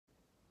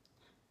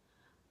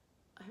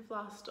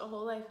lost a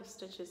whole life of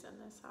stitches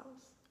in this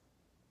house.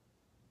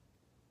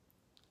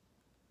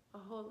 A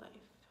whole life.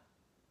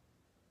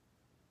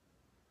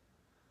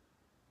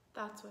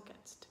 That's what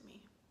gets to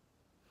me.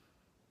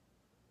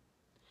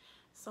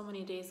 So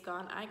many days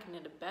gone, I can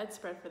knit a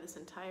bedspread for this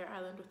entire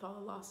island with all the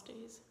lost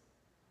days.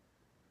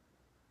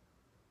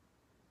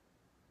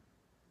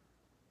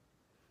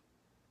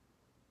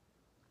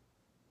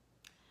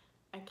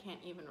 I can't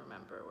even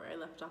remember where I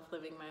left off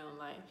living my own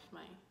life,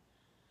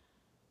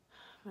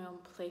 my own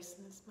place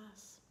in this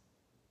mess.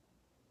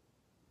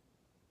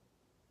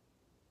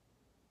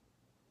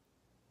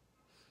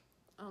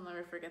 I'll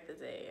never forget the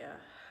day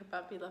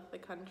Papi left the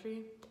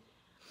country,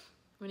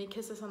 when he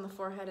kissed us on the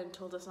forehead and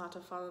told us not to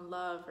fall in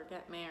love or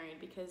get married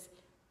because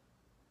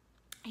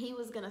he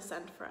was gonna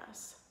send for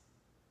us.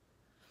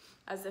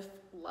 As if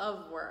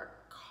love were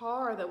a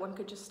car that one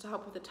could just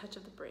stop with a touch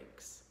of the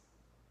brakes.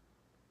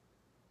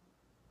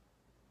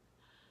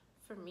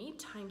 For me,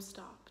 time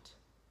stopped.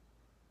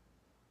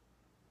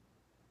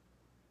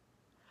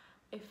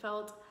 I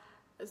felt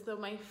as though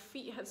my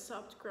feet had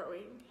stopped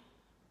growing.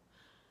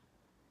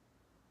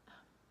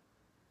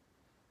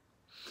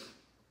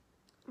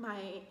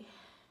 My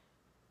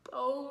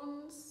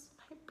bones,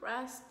 my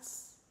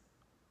breasts,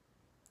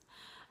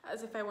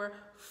 as if I were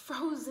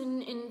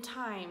frozen in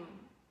time,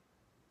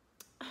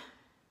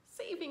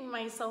 saving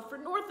myself for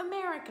North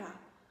America.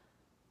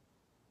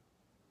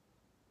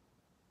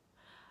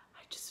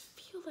 I just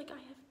feel like I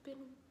have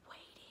been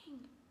waiting.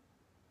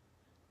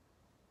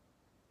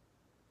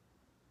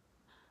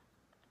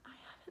 I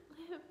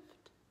haven't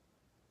lived.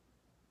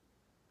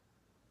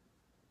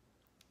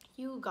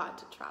 You got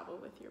to travel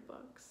with your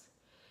books.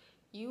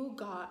 You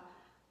got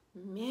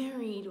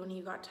married when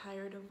you got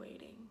tired of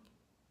waiting.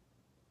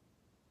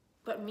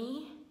 But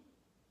me,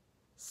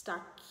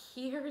 stuck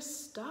here,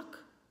 stuck?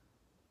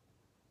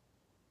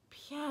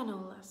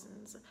 Piano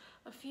lessons,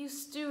 a few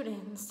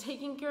students,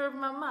 taking care of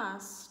mama,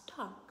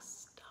 stuck.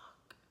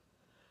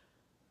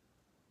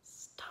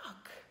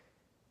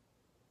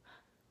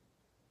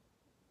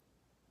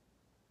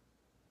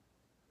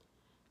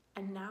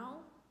 And now,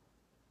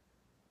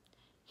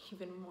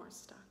 even more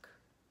stuck.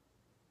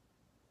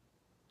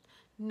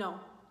 No.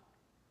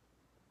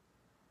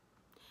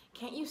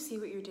 Can't you see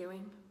what you're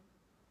doing?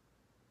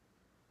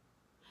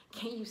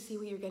 Can't you see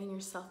what you're getting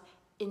yourself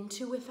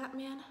into with that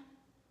man?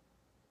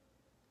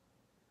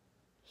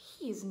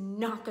 He's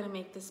not gonna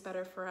make this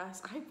better for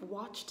us. I've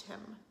watched him.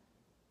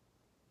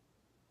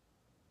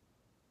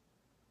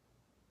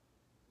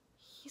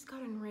 He's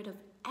gotten rid of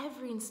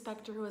every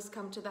inspector who has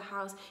come to the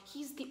house.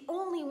 He's the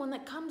only one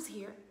that comes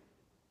here.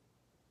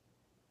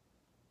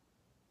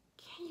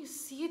 Can't you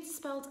see it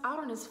spelled out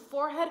on his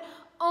forehead?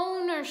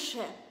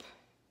 Ownership.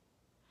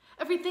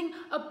 Everything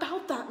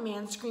about that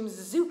man screams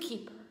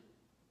zookeeper.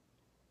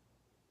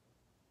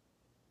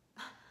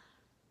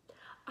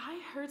 I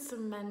heard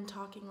some men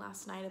talking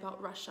last night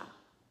about Russia.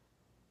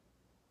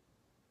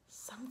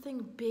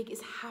 Something big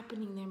is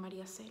happening there,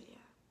 Maria Celia.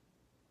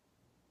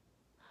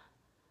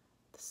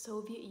 The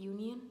Soviet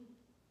Union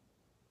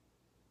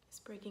is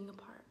breaking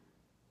apart.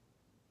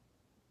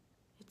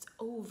 It's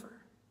over.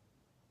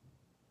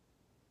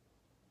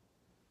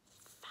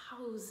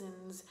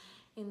 Thousands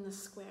in the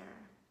square.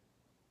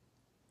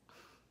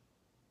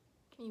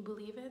 Can you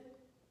believe it?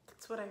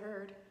 That's what I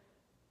heard.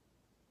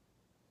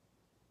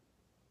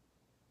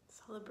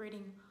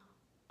 Celebrating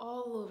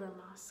all over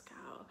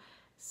Moscow.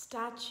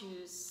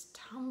 Statues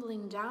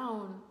tumbling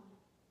down.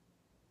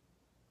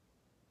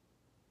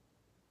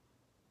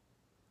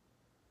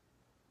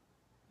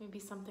 Maybe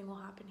something will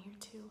happen here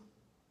too.